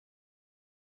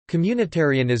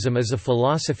Communitarianism is a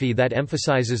philosophy that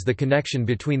emphasizes the connection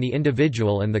between the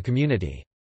individual and the community.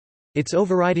 Its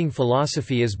overriding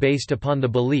philosophy is based upon the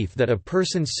belief that a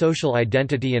person's social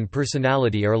identity and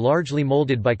personality are largely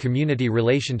molded by community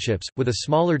relationships, with a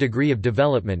smaller degree of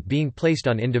development being placed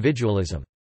on individualism.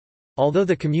 Although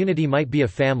the community might be a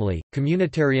family,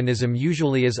 communitarianism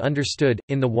usually is understood,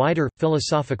 in the wider,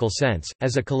 philosophical sense,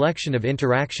 as a collection of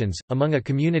interactions, among a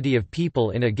community of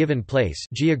people in a given place,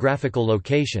 geographical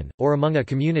location, or among a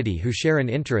community who share an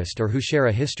interest or who share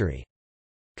a history.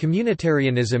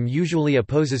 Communitarianism usually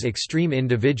opposes extreme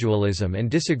individualism and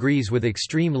disagrees with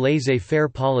extreme laissez-faire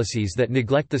policies that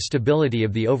neglect the stability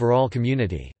of the overall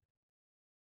community.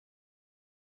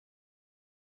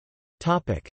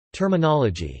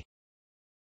 Terminology.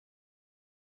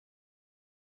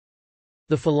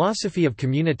 The philosophy of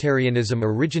communitarianism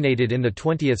originated in the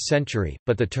 20th century,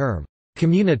 but the term,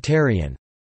 communitarian,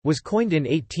 was coined in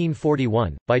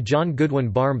 1841, by John Goodwin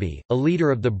Barmby, a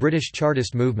leader of the British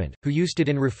Chartist movement, who used it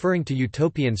in referring to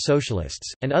utopian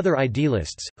socialists, and other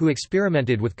idealists, who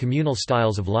experimented with communal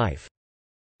styles of life.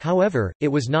 However, it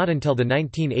was not until the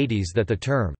 1980s that the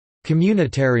term,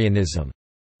 communitarianism,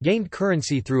 gained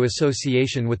currency through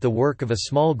association with the work of a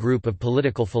small group of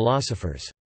political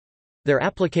philosophers. Their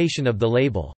application of the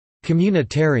label,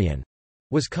 communitarian,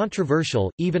 was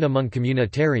controversial, even among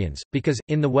communitarians, because,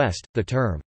 in the West, the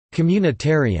term,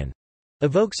 communitarian,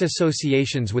 evokes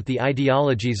associations with the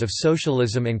ideologies of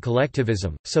socialism and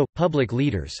collectivism, so, public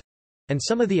leaders—and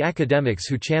some of the academics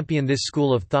who champion this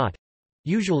school of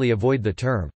thought—usually avoid the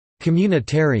term,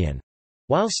 communitarian,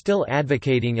 while still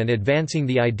advocating and advancing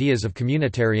the ideas of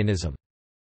communitarianism.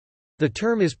 The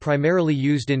term is primarily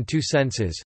used in two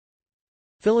senses.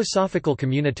 Philosophical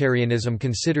communitarianism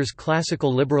considers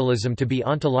classical liberalism to be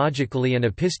ontologically and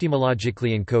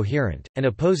epistemologically incoherent, and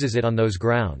opposes it on those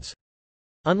grounds.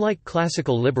 Unlike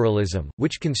classical liberalism,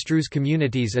 which construes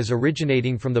communities as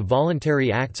originating from the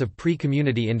voluntary acts of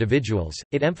pre-community individuals,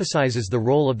 it emphasizes the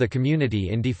role of the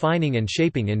community in defining and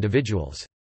shaping individuals.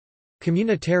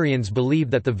 Communitarians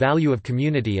believe that the value of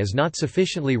community is not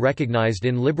sufficiently recognized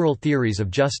in liberal theories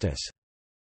of justice.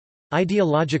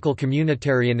 Ideological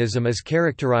communitarianism is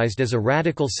characterized as a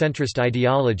radical centrist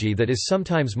ideology that is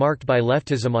sometimes marked by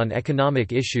leftism on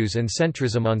economic issues and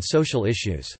centrism on social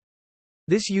issues.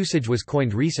 This usage was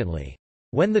coined recently.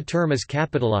 When the term is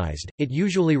capitalized, it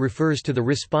usually refers to the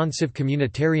responsive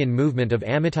communitarian movement of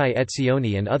Amitai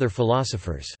Etzioni and other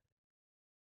philosophers.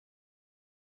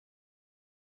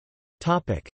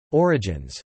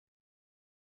 Origins.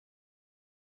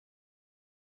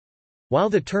 While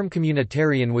the term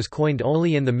communitarian was coined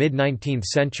only in the mid-19th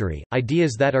century,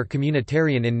 ideas that are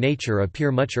communitarian in nature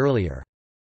appear much earlier.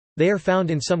 They are found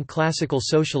in some classical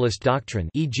socialist doctrine,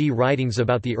 e.g. writings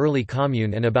about the early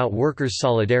commune and about workers'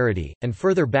 solidarity, and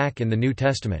further back in the New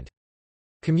Testament.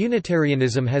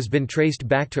 Communitarianism has been traced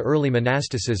back to early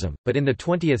monasticism, but in the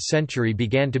 20th century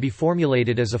began to be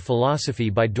formulated as a philosophy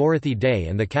by Dorothy Day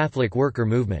and the Catholic worker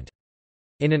movement.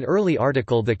 In an early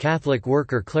article, the Catholic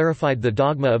worker clarified the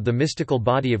dogma of the mystical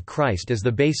body of Christ as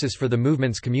the basis for the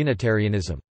movement's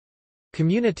communitarianism.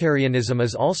 Communitarianism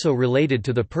is also related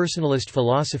to the personalist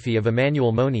philosophy of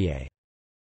Emmanuel Mounier.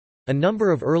 A number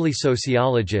of early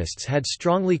sociologists had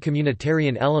strongly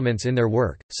communitarian elements in their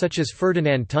work, such as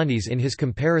Ferdinand Tönnies in his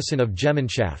comparison of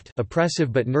Gemeinschaft,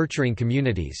 oppressive but nurturing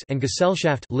communities, and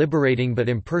Gesellschaft, liberating but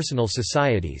impersonal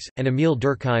societies, and Emil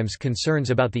Durkheim's concerns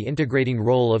about the integrating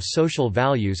role of social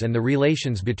values and the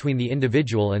relations between the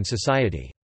individual and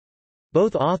society.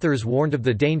 Both authors warned of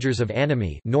the dangers of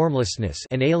anomie, normlessness,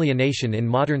 and alienation in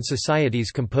modern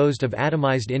societies composed of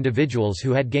atomized individuals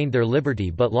who had gained their liberty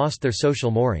but lost their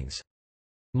social moorings.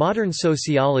 Modern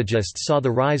sociologists saw the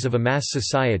rise of a mass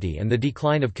society and the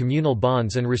decline of communal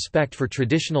bonds and respect for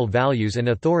traditional values and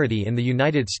authority in the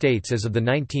United States as of the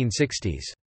 1960s.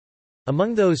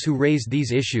 Among those who raised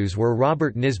these issues were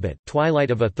Robert Nisbet, Twilight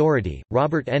of Authority,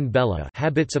 Robert N. Bella,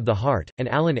 Habits of the Heart, and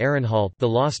Alan Ehrenhalt, The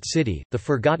Lost City: The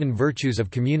Forgotten Virtues of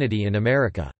Community in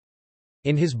America.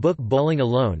 In his book Bowling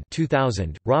Alone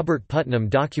 2000, Robert Putnam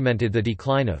documented the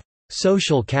decline of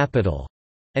social capital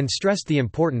and stressed the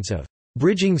importance of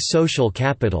bridging social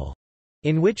capital,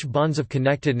 in which bonds of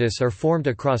connectedness are formed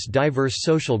across diverse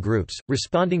social groups,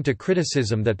 responding to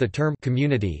criticism that the term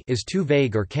community is too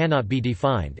vague or cannot be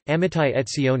defined. Amitai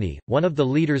Etzioni, one of the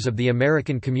leaders of the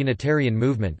American communitarian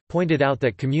movement, pointed out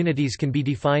that communities can be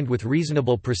defined with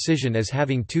reasonable precision as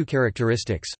having two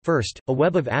characteristics. First, a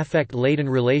web of affect-laden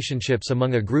relationships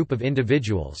among a group of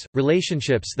individuals,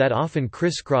 relationships that often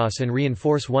crisscross and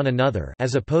reinforce one another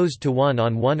as opposed to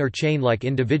one-on-one or chain-like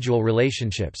individual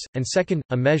relationships, and second,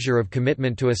 a measure of commitment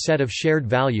commitment to a set of shared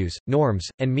values, norms,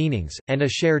 and meanings, and a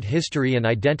shared history and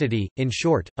identity, in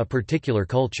short, a particular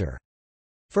culture.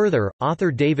 Further, author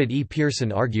David E.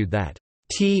 Pearson argued that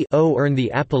to earn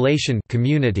the appellation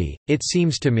community, it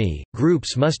seems to me,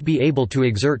 groups must be able to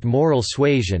exert moral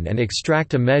suasion and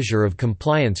extract a measure of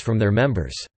compliance from their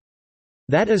members.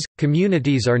 That is,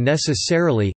 communities are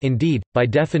necessarily, indeed, by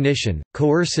definition,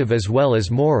 coercive as well as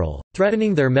moral,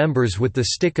 threatening their members with the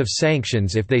stick of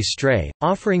sanctions if they stray,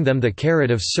 offering them the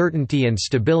carrot of certainty and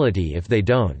stability if they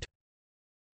don't.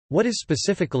 What is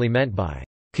specifically meant by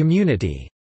community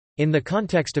in the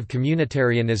context of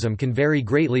communitarianism can vary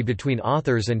greatly between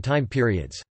authors and time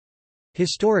periods.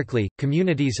 Historically,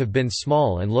 communities have been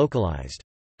small and localized.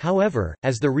 However,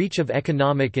 as the reach of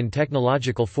economic and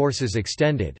technological forces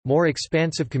extended, more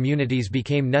expansive communities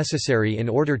became necessary in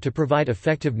order to provide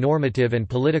effective normative and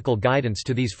political guidance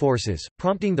to these forces,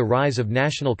 prompting the rise of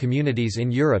national communities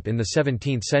in Europe in the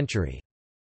 17th century.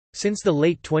 Since the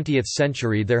late 20th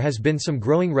century there has been some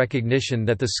growing recognition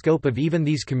that the scope of even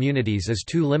these communities is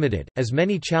too limited, as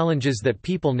many challenges that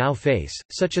people now face,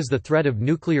 such as the threat of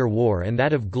nuclear war and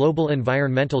that of global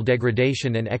environmental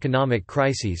degradation and economic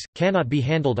crises, cannot be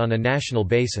handled on a national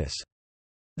basis.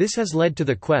 This has led to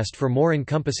the quest for more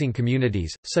encompassing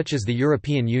communities, such as the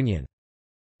European Union.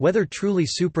 Whether truly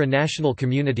supranational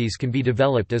communities can be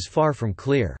developed is far from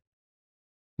clear.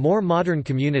 More modern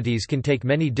communities can take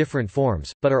many different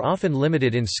forms, but are often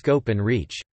limited in scope and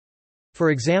reach. For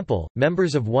example,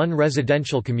 members of one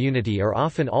residential community are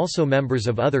often also members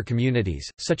of other communities,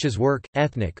 such as work,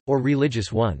 ethnic, or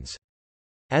religious ones.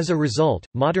 As a result,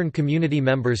 modern community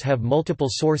members have multiple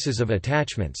sources of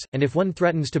attachments, and if one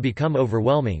threatens to become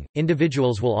overwhelming,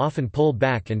 individuals will often pull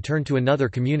back and turn to another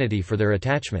community for their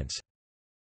attachments.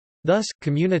 Thus,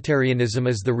 communitarianism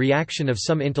is the reaction of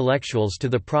some intellectuals to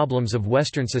the problems of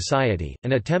Western society,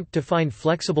 an attempt to find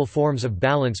flexible forms of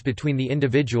balance between the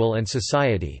individual and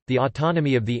society, the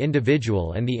autonomy of the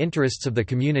individual and the interests of the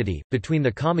community, between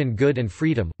the common good and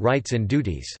freedom, rights and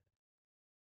duties.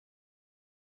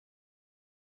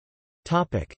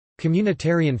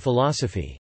 Communitarian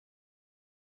philosophy.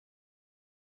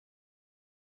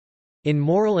 In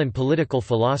moral and political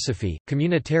philosophy,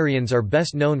 communitarians are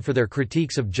best known for their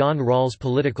critiques of John Rawls'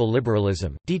 political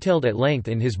liberalism, detailed at length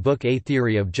in his book A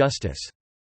Theory of Justice.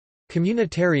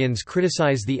 Communitarians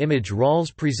criticize the image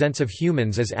Rawls presents of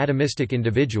humans as atomistic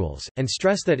individuals, and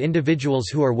stress that individuals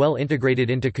who are well integrated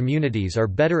into communities are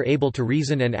better able to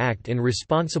reason and act in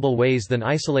responsible ways than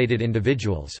isolated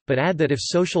individuals, but add that if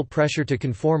social pressure to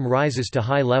conform rises to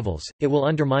high levels, it will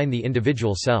undermine the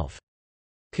individual self.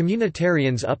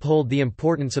 Communitarians uphold the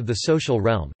importance of the social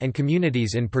realm, and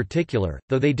communities in particular,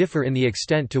 though they differ in the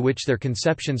extent to which their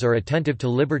conceptions are attentive to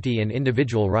liberty and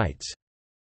individual rights.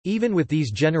 Even with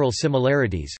these general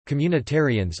similarities,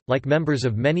 communitarians, like members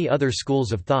of many other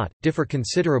schools of thought, differ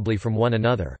considerably from one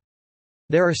another.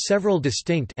 There are several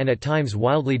distinct and at times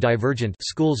wildly divergent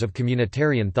schools of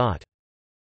communitarian thought.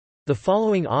 The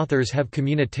following authors have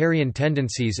communitarian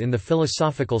tendencies in the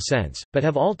philosophical sense, but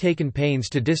have all taken pains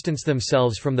to distance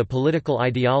themselves from the political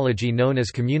ideology known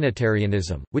as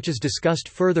communitarianism, which is discussed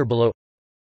further below.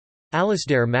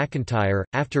 Alasdair MacIntyre,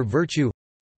 After Virtue.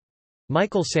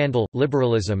 Michael Sandel,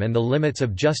 Liberalism and the Limits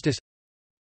of Justice.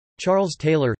 Charles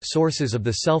Taylor, Sources of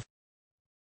the Self.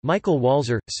 Michael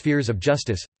Walzer, Spheres of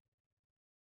Justice.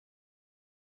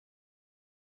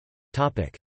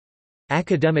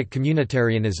 Academic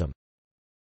communitarianism.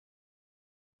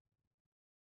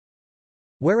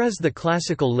 Whereas the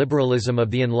classical liberalism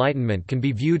of the Enlightenment can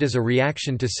be viewed as a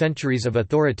reaction to centuries of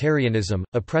authoritarianism,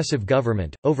 oppressive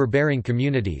government, overbearing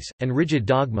communities, and rigid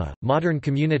dogma, modern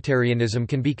communitarianism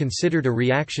can be considered a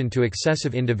reaction to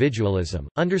excessive individualism,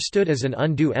 understood as an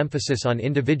undue emphasis on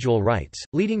individual rights,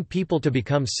 leading people to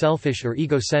become selfish or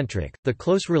egocentric. The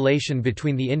close relation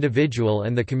between the individual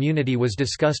and the community was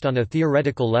discussed on a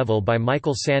theoretical level by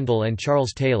Michael Sandel and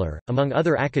Charles Taylor, among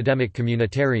other academic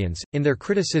communitarians, in their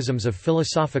criticisms of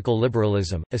philosophical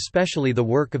liberalism, especially the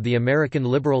work of the American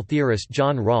liberal theorist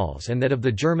John Rawls and that of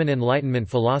the German Enlightenment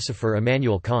philosopher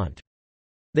Immanuel Kant.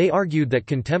 They argued that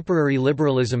contemporary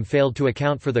liberalism failed to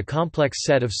account for the complex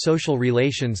set of social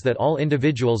relations that all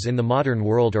individuals in the modern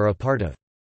world are a part of.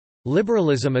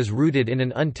 Liberalism is rooted in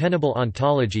an untenable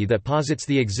ontology that posits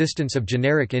the existence of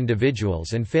generic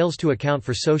individuals and fails to account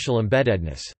for social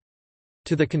embeddedness.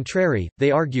 To the contrary,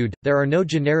 they argued, there are no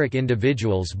generic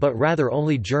individuals but rather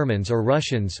only Germans or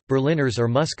Russians, Berliners or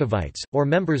Muscovites, or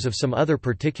members of some other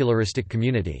particularistic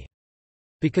community.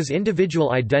 Because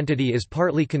individual identity is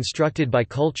partly constructed by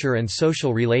culture and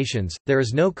social relations, there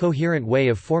is no coherent way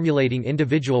of formulating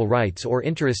individual rights or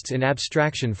interests in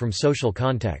abstraction from social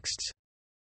contexts.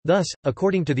 Thus,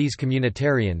 according to these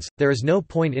communitarians, there is no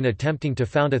point in attempting to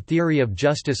found a theory of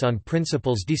justice on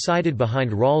principles decided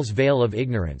behind Rawls' veil of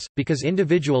ignorance, because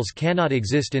individuals cannot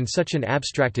exist in such an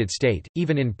abstracted state.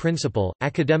 Even in principle,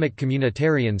 academic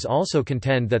communitarians also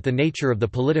contend that the nature of the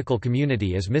political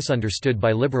community is misunderstood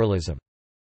by liberalism.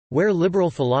 Where liberal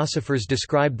philosophers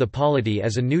described the polity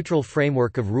as a neutral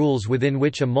framework of rules within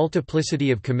which a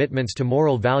multiplicity of commitments to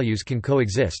moral values can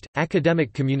coexist,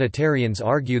 academic communitarians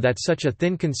argue that such a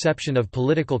thin conception of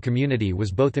political community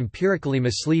was both empirically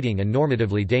misleading and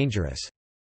normatively dangerous.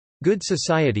 Good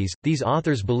societies, these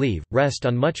authors believe, rest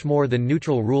on much more than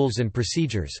neutral rules and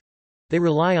procedures. They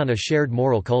rely on a shared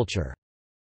moral culture.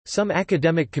 Some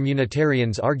academic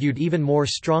communitarians argued even more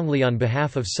strongly on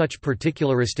behalf of such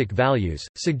particularistic values,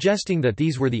 suggesting that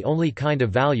these were the only kind of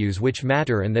values which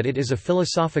matter and that it is a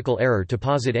philosophical error to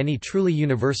posit any truly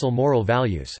universal moral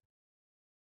values.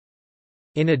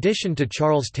 In addition to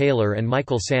Charles Taylor and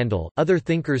Michael Sandel, other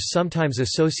thinkers sometimes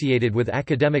associated with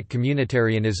academic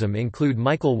communitarianism include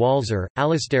Michael Walzer,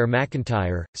 Alasdair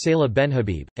MacIntyre, Salah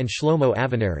Benhabib, and Shlomo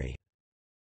Avineri.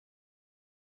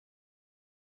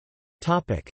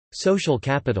 Social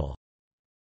capital.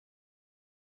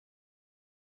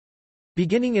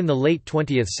 Beginning in the late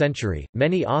 20th century,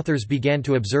 many authors began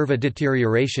to observe a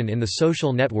deterioration in the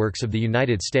social networks of the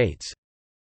United States.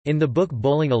 In the book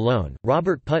Bowling Alone,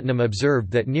 Robert Putnam observed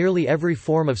that nearly every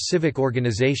form of civic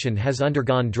organization has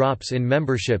undergone drops in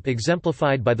membership,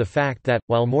 exemplified by the fact that,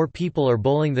 while more people are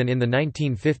bowling than in the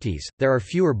 1950s, there are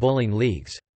fewer bowling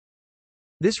leagues.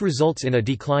 This results in a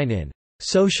decline in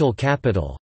social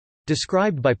capital,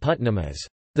 described by Putnam as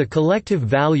the collective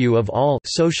value of all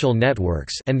social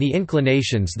networks and the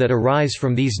inclinations that arise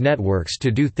from these networks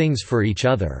to do things for each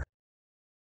other.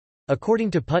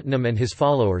 According to Putnam and his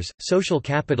followers, social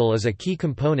capital is a key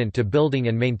component to building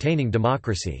and maintaining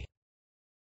democracy.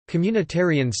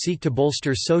 Communitarians seek to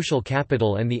bolster social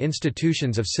capital and the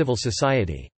institutions of civil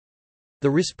society. The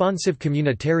responsive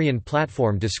communitarian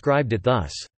platform described it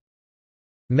thus: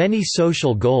 many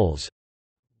social goals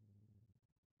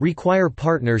require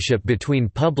partnership between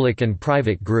public and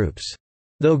private groups.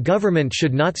 Though government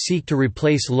should not seek to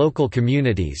replace local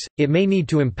communities, it may need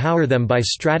to empower them by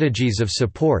strategies of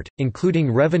support,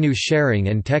 including revenue sharing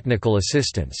and technical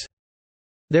assistance.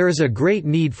 There is a great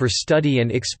need for study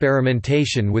and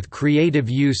experimentation with creative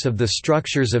use of the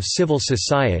structures of civil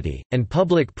society, and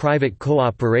public-private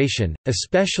cooperation,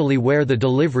 especially where the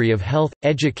delivery of health,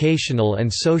 educational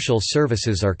and social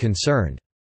services are concerned.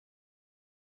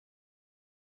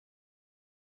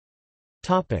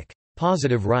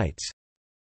 Positive rights.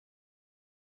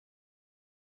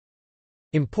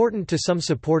 Important to some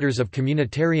supporters of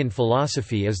communitarian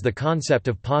philosophy is the concept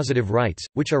of positive rights,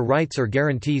 which are rights or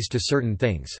guarantees to certain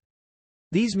things.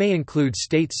 These may include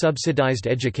state-subsidized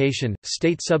education,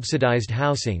 state-subsidized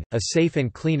housing, a safe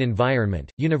and clean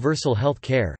environment, universal health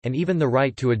care, and even the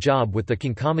right to a job with the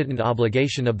concomitant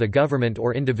obligation of the government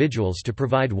or individuals to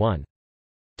provide one.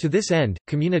 To this end,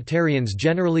 communitarians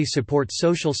generally support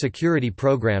social security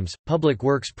programs, public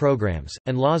works programs,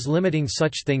 and laws limiting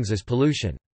such things as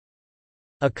pollution.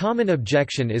 A common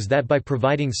objection is that by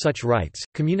providing such rights,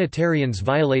 communitarians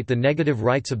violate the negative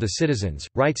rights of the citizens,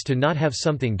 rights to not have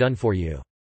something done for you.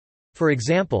 For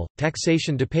example,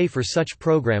 taxation to pay for such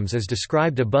programs as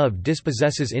described above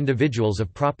dispossesses individuals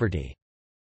of property.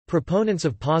 Proponents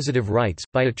of positive rights,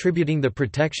 by attributing the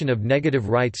protection of negative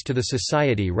rights to the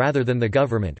society rather than the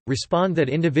government, respond that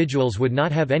individuals would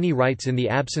not have any rights in the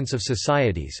absence of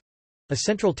societies—a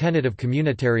central tenet of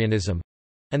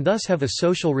communitarianism—and thus have a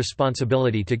social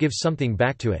responsibility to give something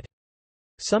back to it.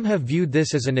 Some have viewed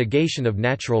this as a negation of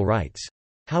natural rights.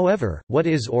 However, what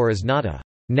is or is not a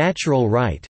natural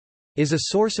right is a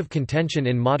source of contention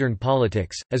in modern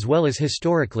politics, as well as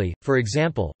historically, for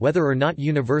example, whether or not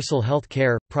universal health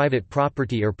care, private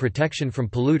property or protection from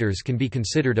polluters can be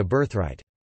considered a birthright.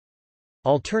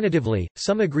 Alternatively,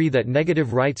 some agree that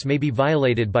negative rights may be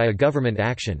violated by a government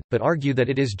action, but argue that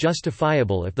it is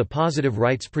justifiable if the positive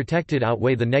rights protected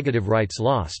outweigh the negative rights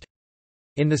lost.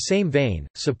 In the same vein,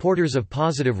 supporters of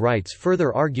positive rights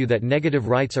further argue that negative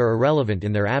rights are irrelevant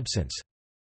in their absence.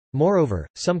 Moreover,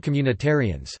 some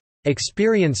communitarians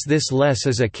experience this less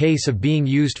as a case of being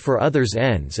used for others'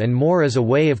 ends and more as a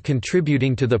way of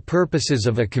contributing to the purposes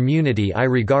of a community I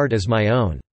regard as my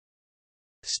own.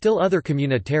 Still other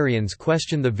communitarians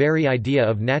question the very idea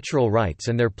of natural rights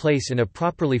and their place in a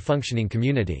properly functioning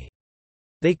community.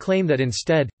 They claim that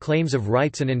instead, claims of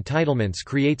rights and entitlements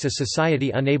creates a society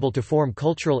unable to form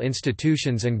cultural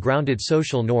institutions and grounded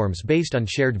social norms based on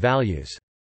shared values.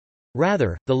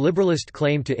 Rather, the liberalist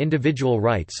claim to individual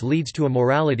rights leads to a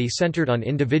morality centered on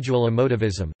individual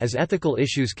emotivism, as ethical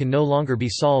issues can no longer be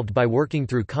solved by working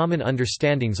through common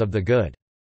understandings of the good.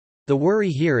 The worry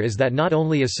here is that not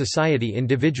only is society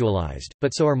individualized, but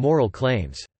so are moral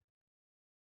claims.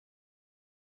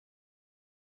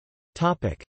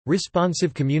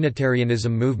 Responsive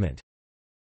communitarianism movement.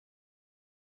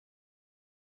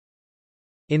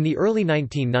 In the early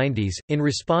 1990s, in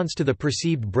response to the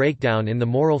perceived breakdown in the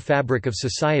moral fabric of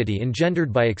society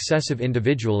engendered by excessive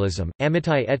individualism,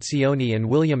 Amitai Etzioni and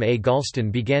William A. Galston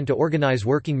began to organize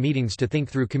working meetings to think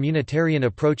through communitarian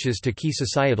approaches to key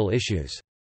societal issues.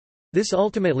 This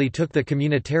ultimately took the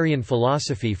communitarian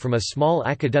philosophy from a small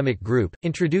academic group,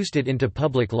 introduced it into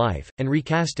public life, and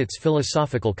recast its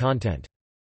philosophical content.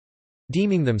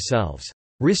 Deeming themselves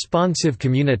responsive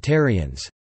communitarians,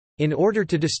 in order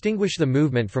to distinguish the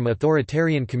movement from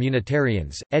authoritarian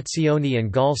communitarians, Etzioni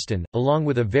and Galston, along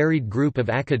with a varied group of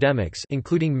academics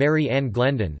including Mary Ann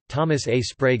Glendon, Thomas A.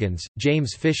 Spragans,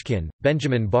 James Fishkin,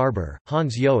 Benjamin Barber,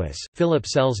 Hans Joas, Philip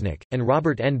Selznick, and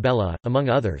Robert N. Bella, among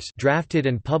others, drafted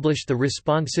and published the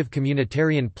Responsive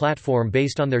Communitarian Platform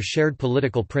based on their shared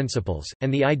political principles,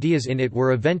 and the ideas in it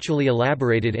were eventually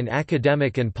elaborated in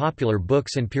academic and popular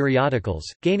books and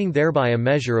periodicals, gaining thereby a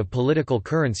measure of political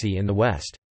currency in the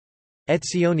West.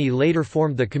 Etzioni later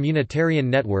formed the Communitarian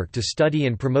Network to study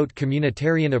and promote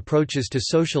communitarian approaches to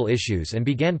social issues and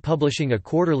began publishing a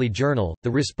quarterly journal, The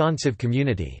Responsive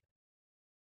Community.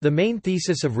 The main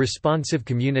thesis of responsive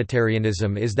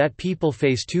communitarianism is that people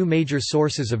face two major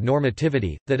sources of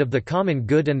normativity, that of the common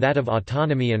good and that of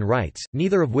autonomy and rights,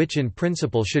 neither of which in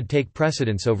principle should take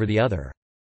precedence over the other.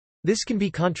 This can be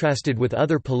contrasted with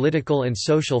other political and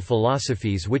social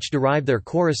philosophies which derive their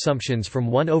core assumptions from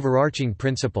one overarching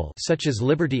principle, such as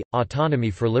liberty, autonomy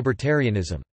for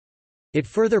libertarianism. It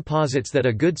further posits that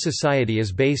a good society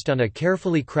is based on a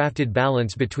carefully crafted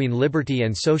balance between liberty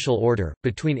and social order,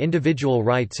 between individual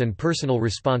rights and personal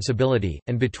responsibility,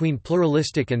 and between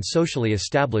pluralistic and socially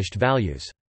established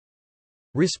values.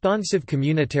 Responsive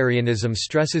communitarianism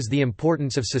stresses the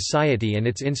importance of society and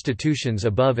its institutions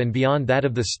above and beyond that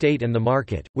of the state and the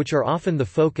market, which are often the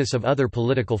focus of other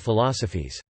political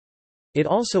philosophies. It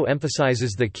also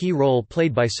emphasizes the key role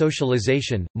played by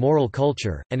socialization, moral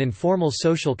culture, and informal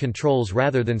social controls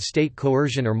rather than state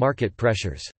coercion or market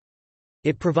pressures.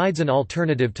 It provides an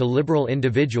alternative to liberal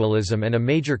individualism and a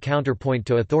major counterpoint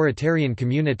to authoritarian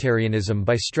communitarianism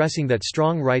by stressing that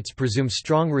strong rights presume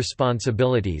strong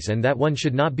responsibilities and that one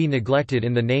should not be neglected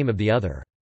in the name of the other.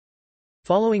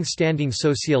 Following standing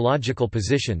sociological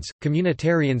positions,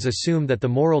 communitarians assume that the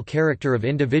moral character of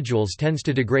individuals tends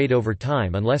to degrade over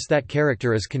time unless that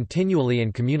character is continually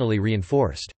and communally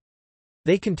reinforced.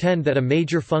 They contend that a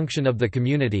major function of the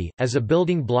community, as a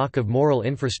building block of moral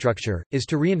infrastructure, is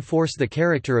to reinforce the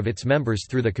character of its members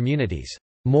through the community's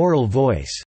moral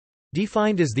voice,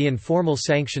 defined as the informal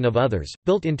sanction of others,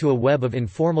 built into a web of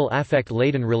informal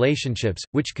affect-laden relationships,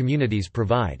 which communities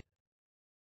provide.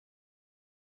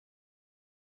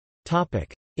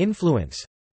 Influence.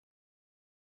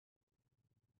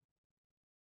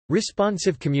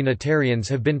 Responsive communitarians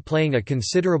have been playing a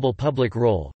considerable public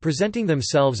role, presenting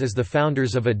themselves as the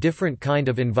founders of a different kind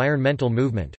of environmental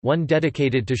movement, one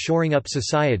dedicated to shoring up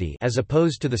society as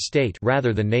opposed to the state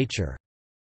rather than nature.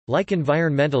 Like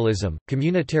environmentalism,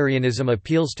 communitarianism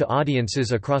appeals to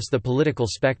audiences across the political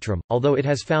spectrum, although it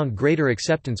has found greater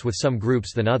acceptance with some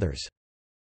groups than others.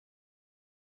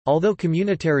 Although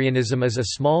communitarianism is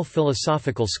a small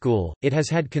philosophical school, it has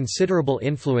had considerable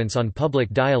influence on public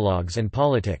dialogues and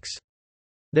politics.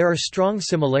 There are strong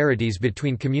similarities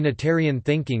between communitarian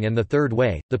thinking and the Third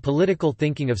Way, the political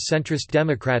thinking of centrist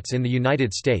Democrats in the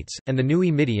United States, and the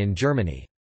Neue Mitte in Germany.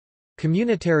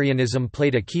 Communitarianism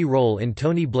played a key role in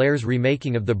Tony Blair's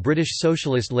remaking of the British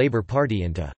Socialist Labour Party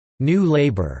into New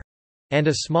Labour, and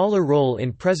a smaller role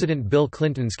in President Bill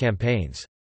Clinton's campaigns.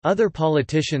 Other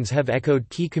politicians have echoed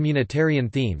key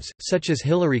communitarian themes, such as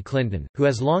Hillary Clinton, who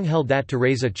has long held that to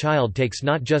raise a child takes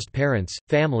not just parents,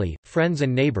 family, friends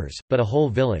and neighbors, but a whole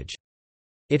village.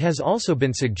 It has also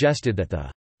been suggested that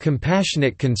the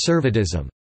compassionate conservatism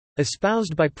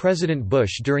espoused by President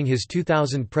Bush during his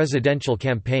 2000 presidential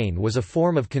campaign was a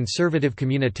form of conservative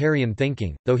communitarian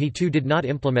thinking, though he too did not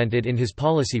implement it in his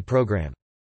policy program.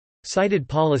 Cited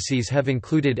policies have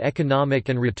included economic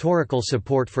and rhetorical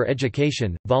support for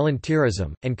education,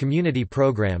 volunteerism, and community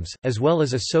programs, as well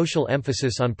as a social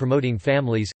emphasis on promoting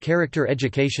families, character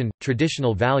education,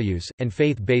 traditional values, and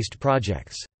faith-based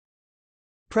projects.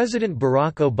 President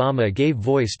Barack Obama gave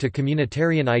voice to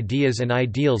communitarian ideas and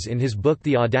ideals in his book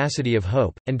The Audacity of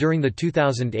Hope, and during the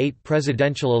 2008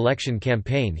 presidential election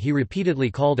campaign he repeatedly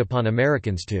called upon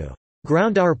Americans to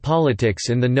 "ground our politics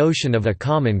in the notion of a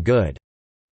common good,"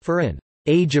 for an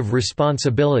 "age of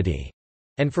responsibility,"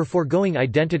 and for foregoing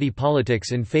identity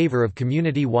politics in favor of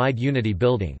community-wide unity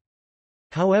building.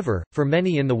 However, for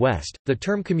many in the West, the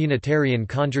term communitarian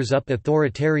conjures up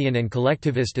authoritarian and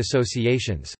collectivist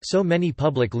associations, so many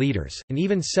public leaders, and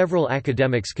even several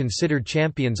academics considered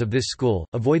champions of this school,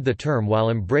 avoid the term while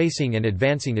embracing and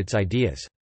advancing its ideas.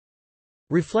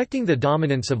 Reflecting the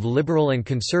dominance of liberal and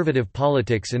conservative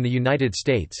politics in the United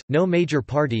States, no major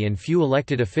party and few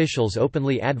elected officials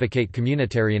openly advocate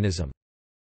communitarianism.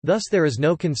 Thus there is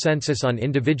no consensus on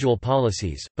individual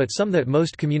policies, but some that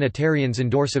most communitarians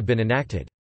endorse have been enacted.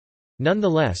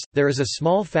 Nonetheless, there is a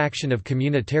small faction of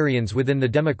communitarians within the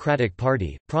Democratic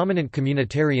Party. Prominent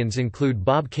communitarians include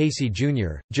Bob Casey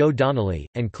Jr., Joe Donnelly,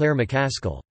 and Claire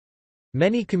McCaskill.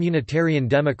 Many communitarian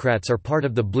Democrats are part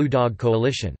of the Blue Dog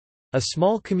Coalition. A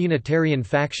small communitarian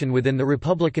faction within the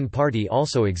Republican Party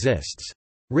also exists.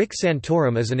 Rick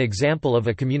Santorum is an example of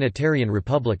a communitarian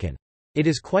Republican. It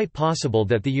is quite possible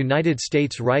that the United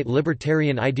States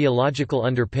right-libertarian ideological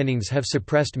underpinnings have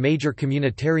suppressed major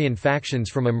communitarian factions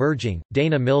from emerging.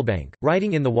 Dana Milbank,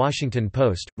 writing in The Washington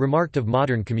Post, remarked of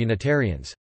modern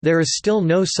communitarians, "There is still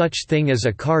no such thing as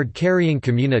a card-carrying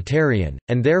communitarian,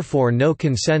 and therefore no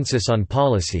consensus on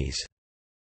policies.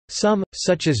 Some,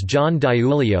 such as John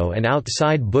DiIulio and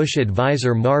outside Bush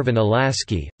advisor Marvin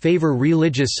Olasky, favor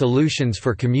religious solutions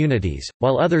for communities,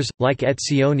 while others, like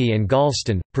Etzioni and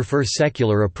Galston, prefer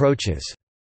secular approaches."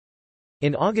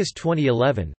 In August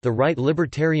 2011, the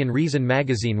right-libertarian Reason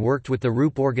magazine worked with the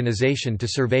Roop organization to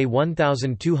survey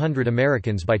 1,200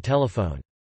 Americans by telephone.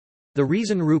 The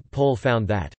Reason Roop poll found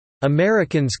that,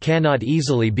 "Americans cannot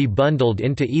easily be bundled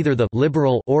into either the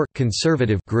liberal or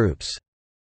conservative groups."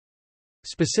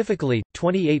 Specifically,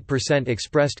 28%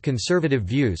 expressed conservative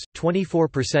views,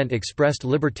 24% expressed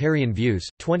libertarian views,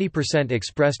 20%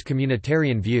 expressed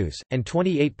communitarian views, and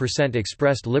 28%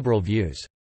 expressed liberal views.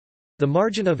 The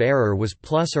margin of error was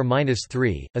plus or minus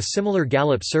 3. A similar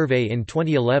Gallup survey in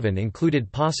 2011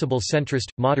 included possible centrist,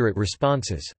 moderate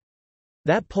responses.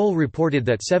 That poll reported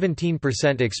that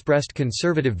 17% expressed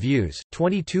conservative views,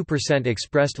 22%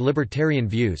 expressed libertarian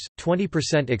views,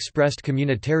 20% expressed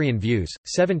communitarian views,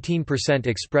 17%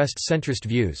 expressed centrist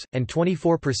views, and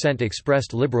 24%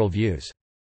 expressed liberal views.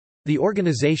 The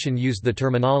organization used the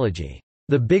terminology,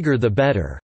 "the bigger the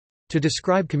better," to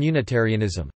describe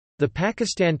communitarianism. The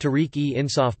Pakistan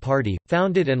Tehreek-e-Insaf Party,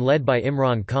 founded and led by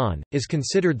Imran Khan, is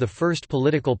considered the first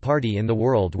political party in the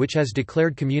world which has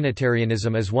declared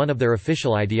communitarianism as one of their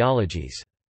official ideologies.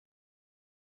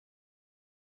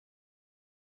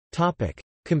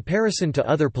 Comparison to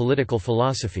other political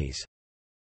philosophies.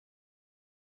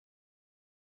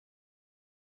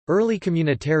 Early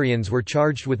communitarians were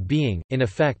charged with being, in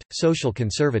effect, social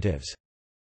conservatives.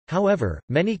 However,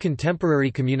 many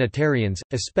contemporary communitarians,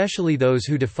 especially those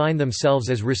who define themselves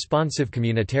as responsive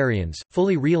communitarians,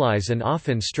 fully realize and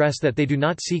often stress that they do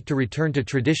not seek to return to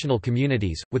traditional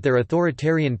communities, with their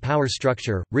authoritarian power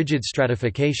structure, rigid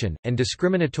stratification, and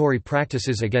discriminatory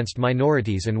practices against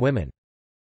minorities and women.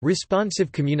 Responsive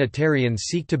communitarians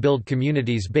seek to build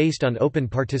communities based on open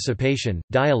participation,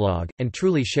 dialogue, and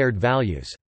truly shared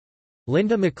values.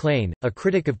 Linda McLean, a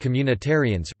critic of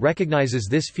communitarians, recognizes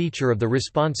this feature of the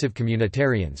responsive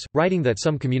communitarians, writing that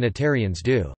some communitarians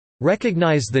do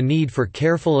recognize the need for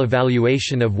careful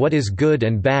evaluation of what is good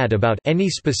and bad about any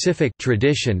specific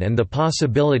tradition and the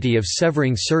possibility of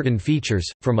severing certain features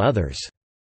from others."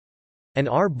 And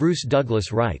R. Bruce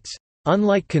Douglas writes,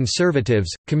 "Unlike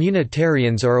conservatives,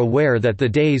 communitarians are aware that the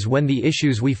days when the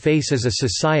issues we face as a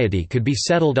society could be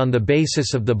settled on the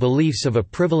basis of the beliefs of a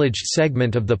privileged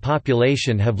segment of the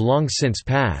population have long since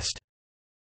passed."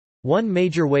 One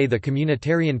major way the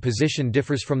communitarian position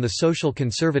differs from the social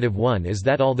conservative one is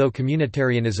that although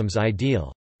communitarianism's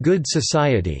ideal, good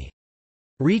society,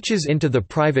 reaches into the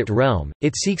private realm,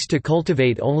 it seeks to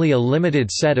cultivate only a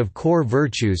limited set of core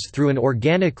virtues through an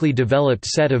organically developed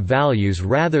set of values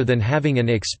rather than having an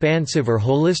expansive or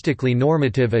holistically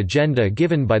normative agenda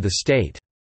given by the state.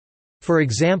 For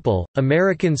example,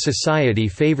 American society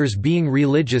favors being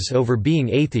religious over being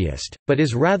atheist, but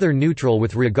is rather neutral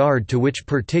with regard to which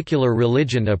particular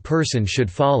religion a person should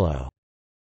follow.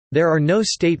 There are no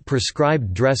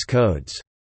state-prescribed dress codes.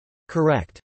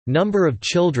 Correct number of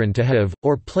children to have,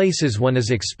 or places one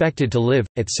is expected to live,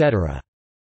 etc.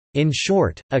 In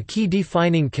short, a key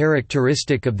defining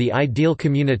characteristic of the ideal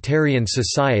communitarian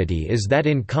society is that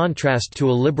in contrast to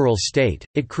a liberal state,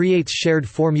 it creates shared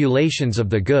formulations of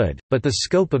the good, but the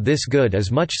scope of this good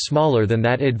is much smaller than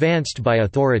that advanced by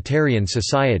authoritarian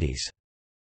societies.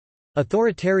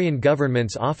 Authoritarian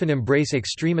governments often embrace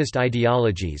extremist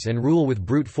ideologies and rule with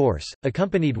brute force,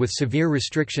 accompanied with severe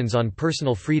restrictions on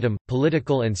personal freedom,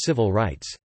 political and civil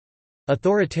rights.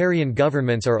 Authoritarian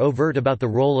governments are overt about the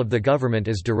role of the government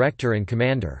as director and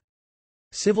commander.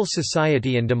 Civil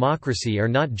society and democracy are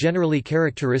not generally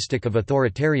characteristic of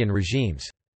authoritarian regimes.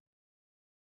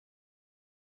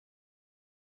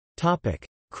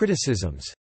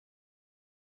 Criticisms.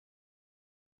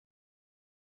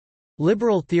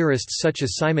 Liberal theorists such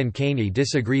as Simon Caney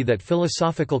disagree that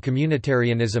philosophical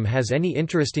communitarianism has any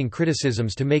interesting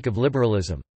criticisms to make of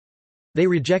liberalism. They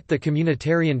reject the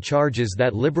communitarian charges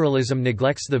that liberalism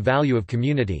neglects the value of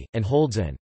community, and holds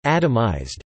an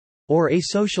atomized or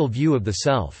asocial view of the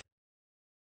self.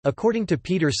 According to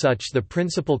Peter Such, the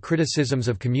principal criticisms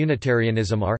of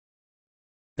communitarianism are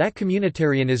that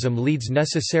communitarianism leads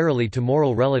necessarily to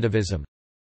moral relativism,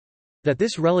 that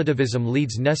this relativism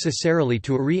leads necessarily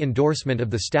to a re-endorsement of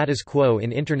the status quo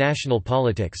in international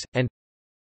politics, and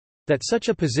that such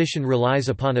a position relies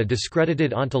upon a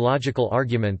discredited ontological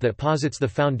argument that posits the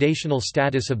foundational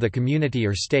status of the community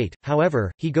or state.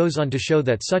 However, he goes on to show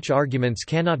that such arguments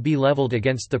cannot be leveled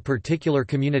against the particular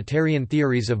communitarian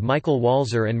theories of Michael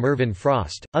Walzer and Mervyn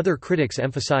Frost. Other critics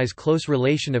emphasize close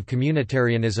relation of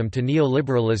communitarianism to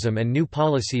neoliberalism and new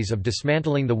policies of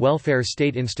dismantling the welfare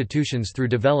state institutions through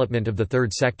development of the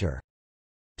third sector.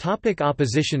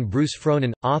 Opposition. Bruce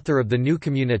Frohnan, author of The New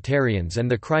Communitarians and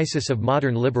the Crisis of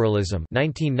Modern Liberalism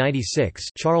 1996.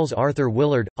 Charles Arthur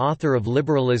Willard, author of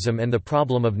Liberalism and the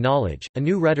Problem of Knowledge, A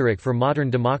New Rhetoric for Modern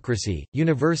Democracy,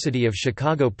 University of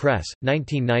Chicago Press,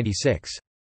 1996.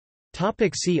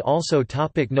 See also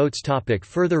Notes.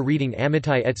 Further reading.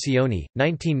 Amitai Etzioni,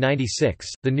 1996,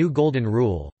 The New Golden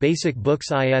Rule, Basic Books.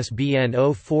 ISBN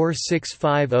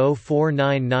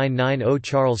 0465049990.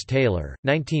 Charles Taylor,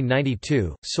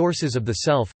 1992, Sources of the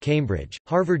Self, Cambridge,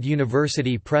 Harvard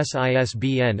University Press.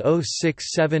 ISBN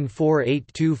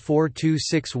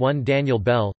 0674824261. Daniel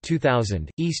Bell,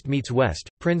 2000, East Meets West,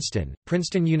 Princeton,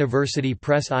 Princeton University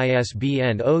Press.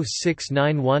 ISBN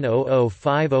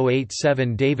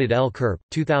 0691005087. David L. Kerp,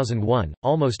 2001,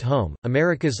 Almost Home,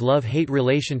 America's Love-Hate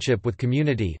Relationship with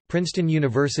Community, Princeton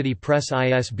University Press.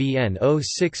 ISBN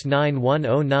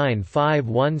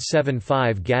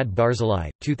 0691095175. Gad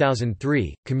Barzilai,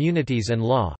 2003, Communities and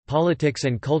Law, Politics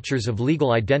and Cultures of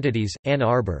Legal Identities, Ann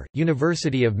Arbor,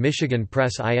 University of Michigan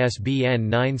Press.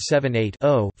 ISBN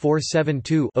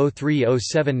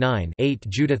 978-0-472-03079-8.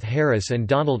 Judith Harris and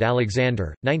Donald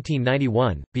Alexander,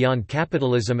 1991, Beyond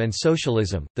Capitalism and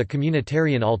Socialism, The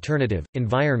Communitarian Alternative,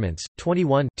 Environments,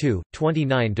 21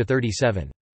 29–37.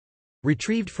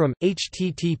 Retrieved from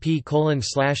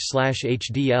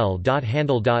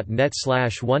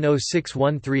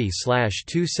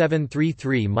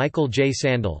http://hdl.handle.net/10613/2733. Michael J.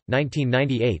 Sandel,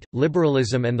 1998,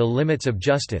 Liberalism and the Limits of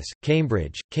Justice,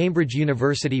 Cambridge, Cambridge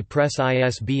University Press.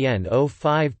 ISBN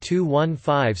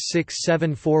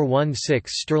 0521567416.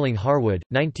 Sterling Harwood,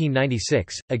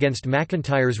 1996, Against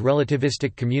McIntyre's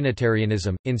Relativistic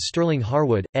Communitarianism, in Sterling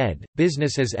Harwood, ed.,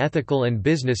 Business as Ethical and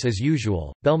Business as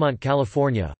Usual, Belmont,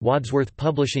 California, Wadsworth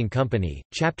Publishing Company,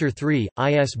 Chapter 3,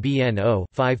 ISBN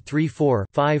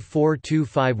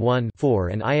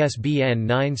 0-534-54251-4 and ISBN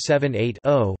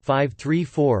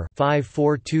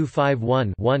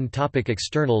 978-0-534-54251-1.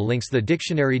 External links. The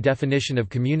dictionary definition of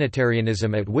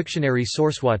communitarianism at Wiktionary.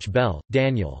 Sourcewatch. Bell,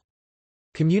 Daniel.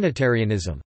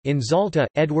 Communitarianism. In Zalta,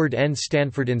 Edward N.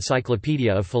 Stanford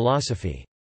Encyclopedia of Philosophy.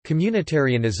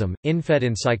 Communitarianism, Infed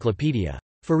Encyclopedia.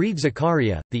 Fareed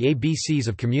Zakaria, The ABCs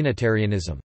of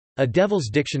Communitarianism. A Devil's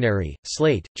Dictionary,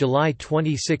 Slate, July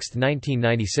 26,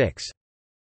 1996.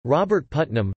 Robert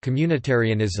Putnam,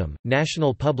 Communitarianism,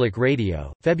 National Public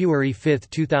Radio, February 5,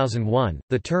 2001.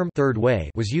 The term Third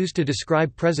Way was used to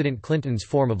describe President Clinton's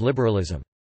form of liberalism.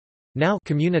 Now,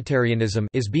 communitarianism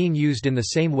is being used in the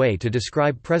same way to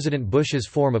describe President Bush's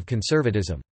form of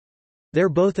conservatism. They're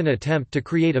both an attempt to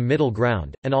create a middle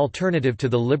ground, an alternative to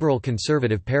the liberal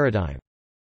conservative paradigm.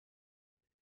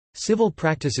 Civil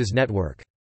Practices Network.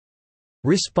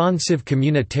 Responsive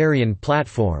Communitarian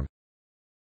Platform.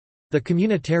 The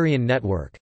Communitarian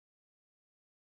Network.